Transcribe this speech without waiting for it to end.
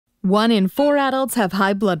1 in 4 adults have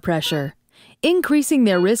high blood pressure, increasing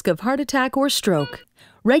their risk of heart attack or stroke.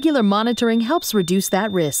 Regular monitoring helps reduce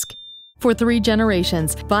that risk. For 3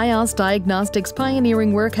 generations, Bios Diagnostics'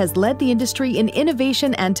 pioneering work has led the industry in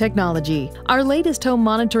innovation and technology. Our latest home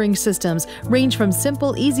monitoring systems range from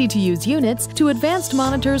simple, easy-to-use units to advanced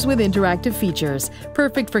monitors with interactive features,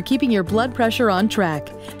 perfect for keeping your blood pressure on track.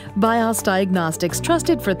 Bios Diagnostics,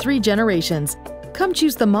 trusted for 3 generations. Come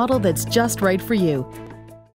choose the model that's just right for you.